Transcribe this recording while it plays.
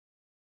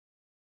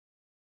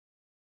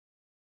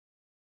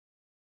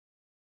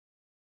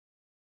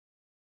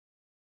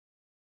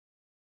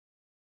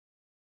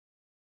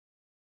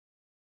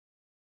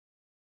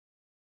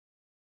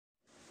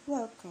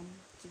Welcome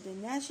to the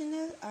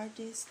National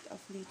Artist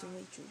of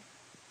Literature,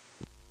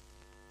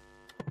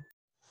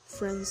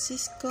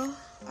 Francisco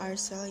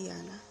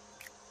Arcellana.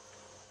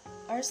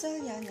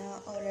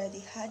 Arcellana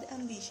already had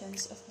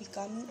ambitions of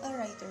becoming a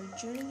writer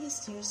during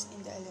his years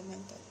in the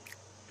elementary.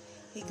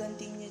 He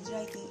continued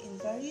writing in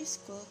various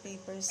school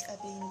papers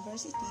at the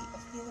University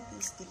of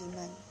Philippines,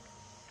 Diliman.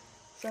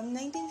 From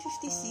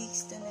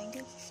 1956 to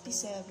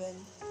 1957,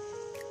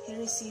 he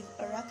received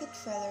a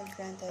Rockefeller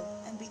granted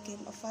and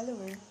became a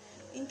follower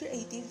in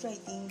creative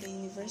writing the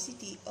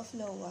University of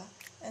Iowa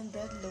and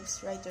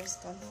Breadloaf's Writers'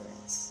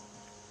 Conference.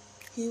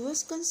 He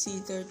was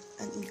considered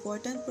an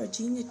important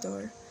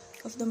progenitor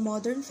of the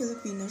modern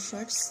Filipino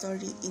short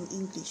story in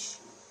English.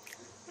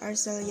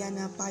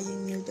 Arcellana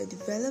pioneered the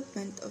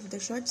development of the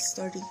short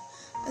story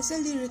as a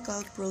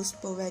lyrical prose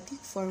poetic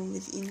form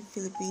within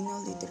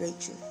Filipino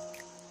literature.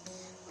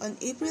 On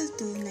April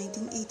 2,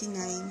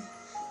 1989,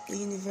 the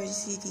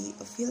University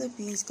of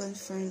Philippines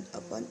conferred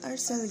upon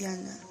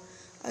Arcellana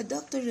a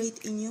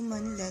doctorate in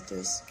human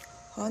letters,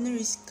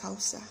 honoris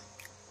causa.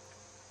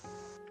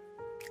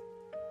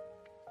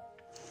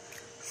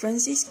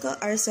 Francisco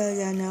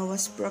Arcellana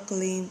was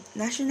proclaimed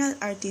National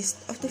Artist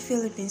of the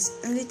Philippines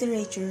in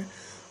Literature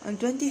on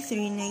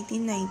 23,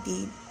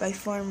 1990 by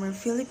former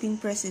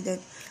Philippine President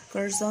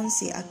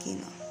Gonzales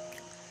Aquino.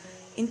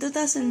 In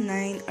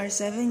 2009, or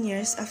 7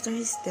 years after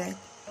his death,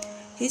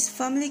 his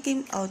family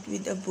came out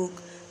with a book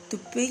to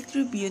pay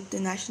tribute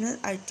to National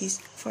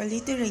Artist for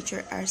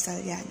Literature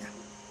Arcellana.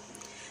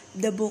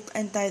 The book,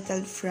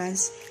 entitled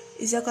France,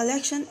 is a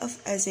collection of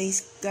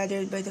essays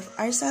gathered by the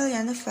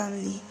Arcellana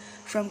family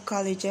from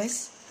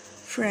colleges,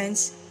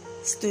 friends,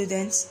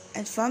 students,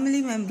 and family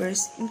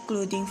members,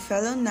 including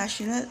fellow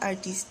national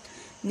artists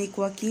Nick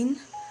Joaquin,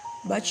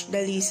 Butch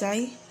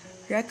Dalisay,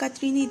 Reca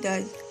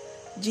Trinidad,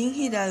 Jing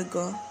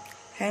Hidalgo,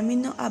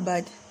 Hermino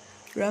Abad,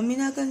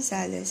 Romina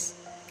Gonzales,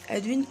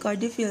 Edwin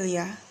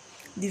Cordevilla,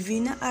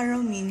 Divina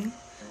Aramin,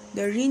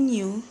 Doreen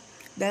Yu,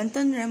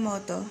 Danton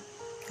Remoto,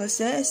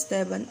 Jose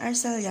Esteban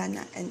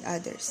Arcellana, and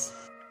others.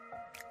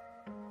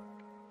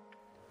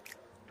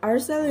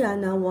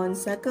 Arcellana won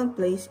second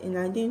place in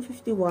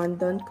 1951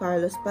 Don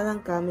Carlos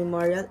Palanca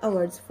Memorial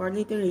Awards for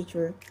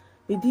Literature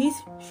with his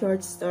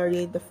short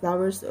story The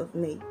Flowers of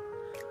May.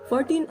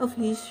 14 of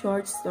his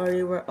short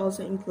stories were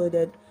also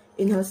included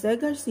in Jose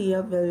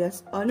Garcia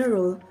Villa's honor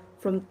roll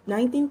from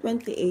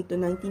 1928 to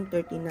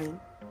 1939.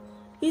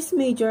 His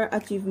major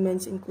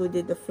achievements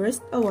included the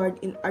first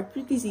award in art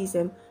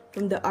criticism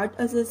from the Art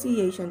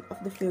Association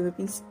of the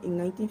Philippines in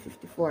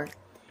 1954,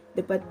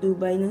 the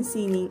Patnubay ng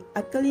Sining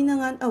at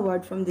Kalinangan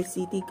Award from the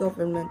City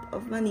Government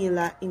of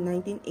Manila in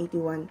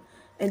 1981,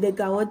 and the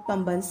Gawad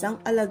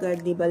Pambansang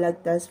Alagad ni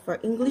Balagtas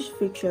for English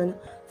Fiction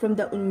from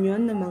the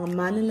Union ng mga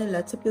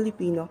Manunulat sa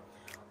Pilipino,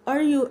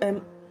 or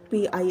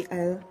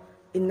UMPIL,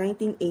 in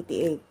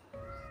 1988.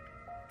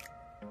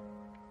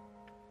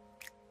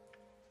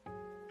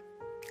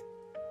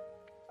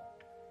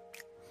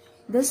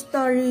 The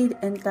story,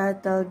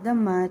 entitled The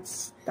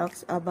Match,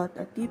 talks about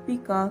a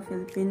typical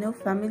Filipino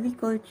family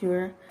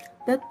culture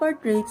that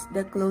portrays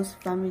the close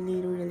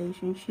family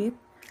relationship,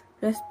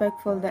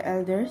 respectful the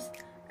elders,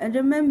 and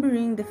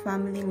remembering the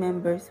family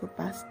members who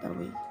passed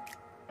away.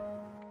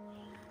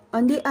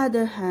 On the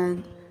other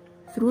hand,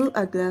 Through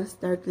a Glass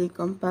darkly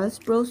compels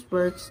prose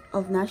works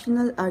of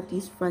national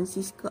artist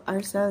Francisco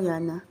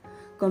Arcellana,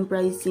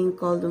 comprising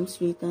columns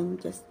written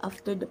just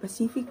after the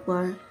Pacific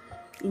War,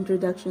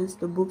 introductions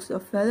to books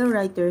of fellow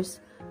writers,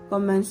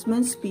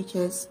 commencement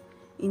speeches,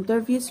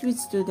 interviews with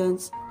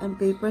students, and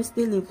papers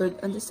delivered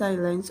on the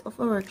sidelines of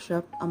a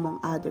workshop, among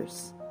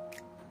others.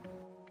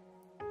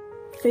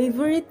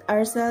 Favorite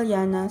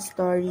Arcellana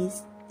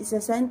Stories is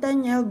a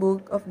centennial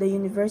book of the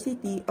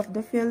University of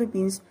the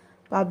Philippines,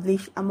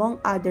 published, among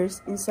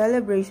others, in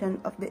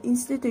celebration of the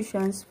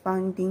institution's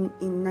founding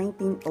in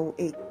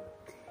 1908.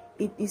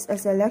 It is a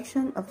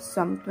selection of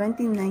some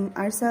 29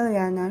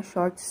 Arcellana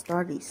short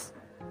stories.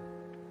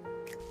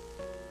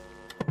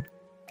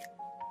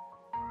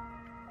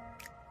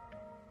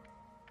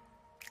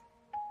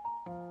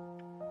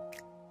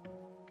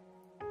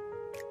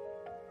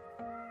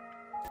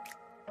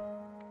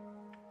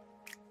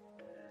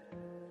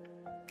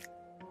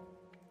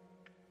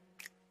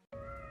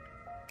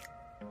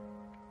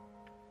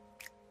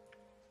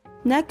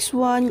 Next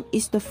one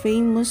is the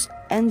famous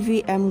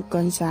NVM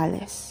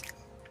Gonzales.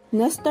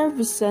 Nestor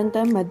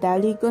Vicente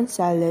Madali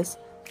Gonzales,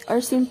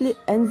 or simply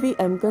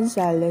NVM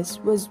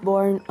Gonzales, was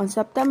born on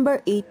September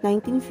 8,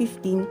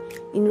 1915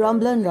 in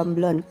Romblon,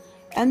 Romblon,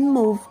 and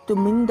moved to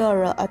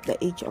Mindoro at the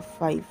age of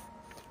 5.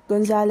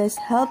 Gonzales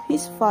helped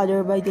his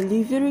father by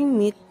delivering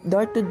meat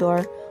door to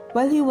door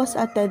while he was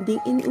attending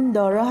in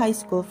Mindoro High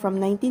School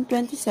from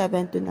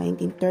 1927 to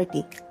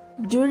 1930.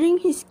 During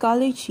his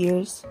college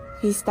years,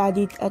 he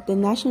studied at the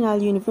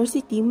National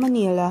University,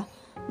 Manila,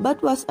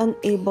 but was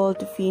unable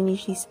to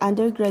finish his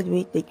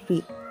undergraduate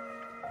degree.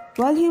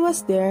 While he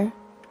was there,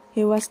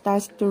 he was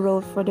tasked to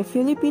write for the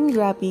Philippine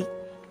Graphic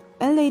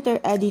and later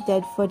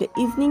edited for the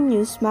Evening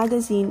News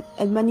magazine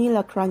and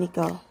Manila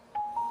Chronicle.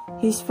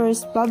 His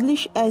first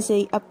published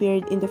essay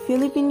appeared in the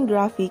Philippine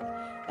Graphic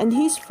and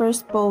his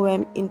first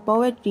poem in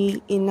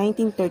poetry in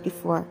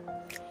 1934.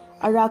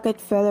 A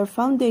Rockefeller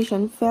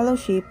Foundation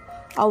Fellowship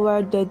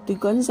awarded to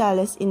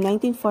Gonzales in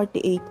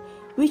 1948,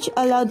 which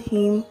allowed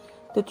him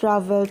to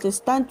travel to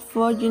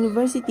Stanford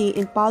University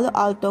in Palo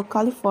Alto,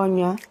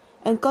 California,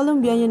 and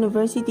Columbia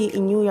University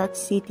in New York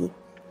City.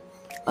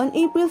 On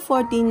April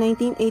 14,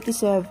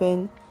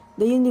 1987,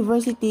 the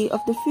University of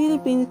the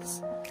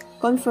Philippines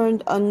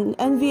conferred on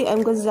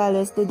NVM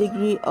Gonzales the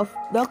degree of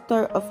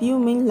Doctor of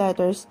Humane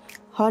Letters,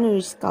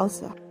 honoris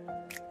causa.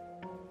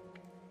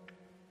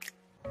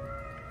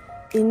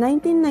 In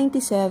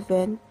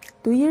 1997,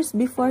 2 years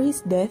before his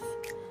death,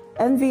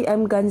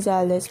 NVM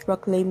Gonzales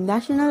proclaimed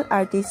National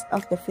Artist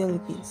of the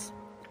Philippines.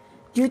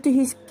 Due to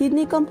his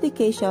kidney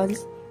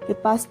complications, he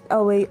passed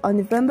away on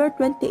November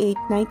 28,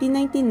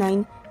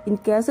 1999 in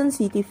Quezon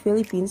City,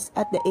 Philippines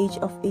at the age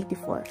of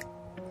 84.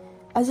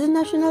 As a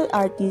national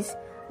artist,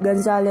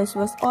 Gonzales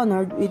was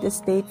honored with a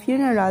state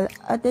funeral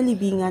at the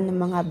libingan ng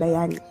mga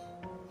bayani.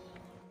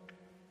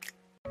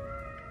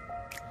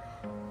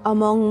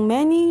 Among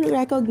many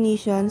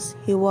recognitions,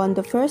 he won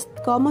the first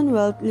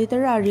Commonwealth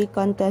Literary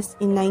Contest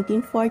in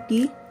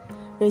 1940,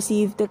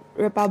 received the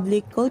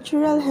Republic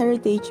Cultural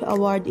Heritage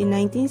Award in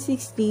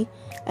 1960,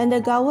 and the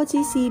Gawad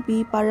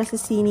CCP para sa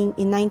Sining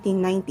in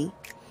 1990.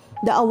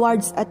 The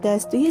awards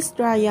attest to his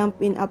triumph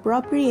in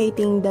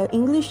appropriating the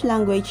English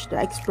language to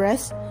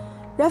express,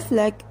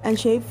 reflect, and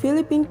shape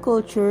Philippine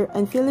culture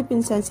and Philippine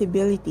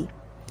sensibility.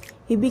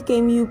 He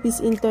became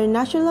UP's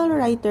International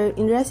Writer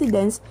in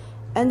Residence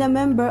and a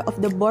member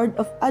of the Board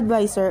of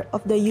Advisor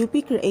of the UP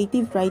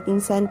Creative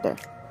Writing Center.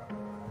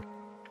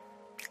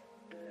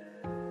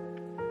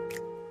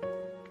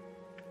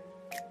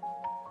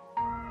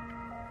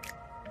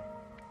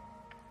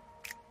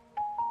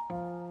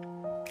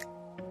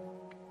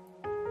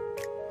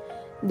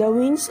 The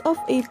Winds of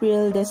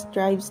April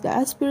describes the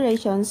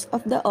aspirations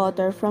of the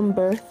author from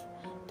birth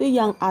to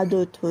young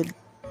adulthood.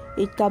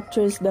 It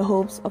captures the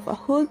hopes of a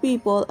whole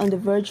people on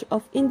the verge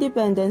of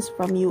independence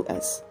from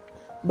U.S.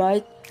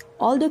 But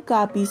all the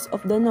copies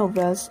of the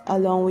novels,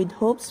 along with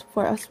hopes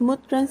for a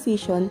smooth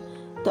transition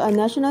to a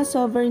national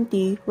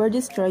sovereignty, were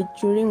destroyed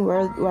during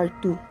World War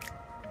II.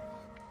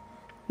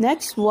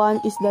 Next one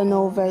is the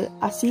novel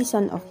A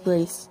Season of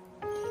Grace.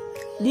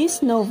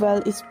 This novel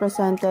is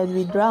presented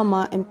with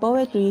drama and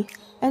poetry,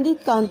 and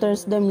it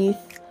counters the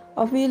myth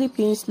of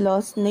Philippines'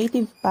 lost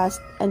native past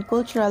and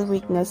cultural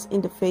weakness in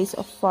the face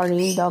of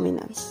foreign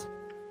dominance.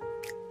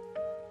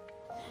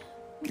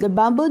 The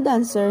Bamboo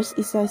Dancers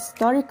is a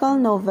historical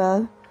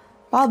novel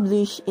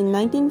published in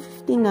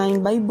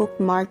 1959 by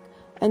Bookmark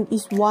and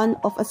is one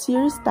of a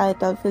series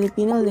titled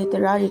Filipino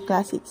Literary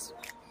Classics.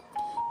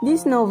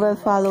 This novel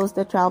follows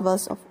the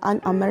travels of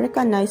an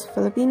Americanized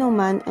Filipino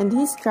man and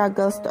his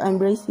struggles to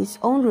embrace his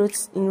own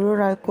roots in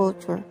rural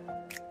culture.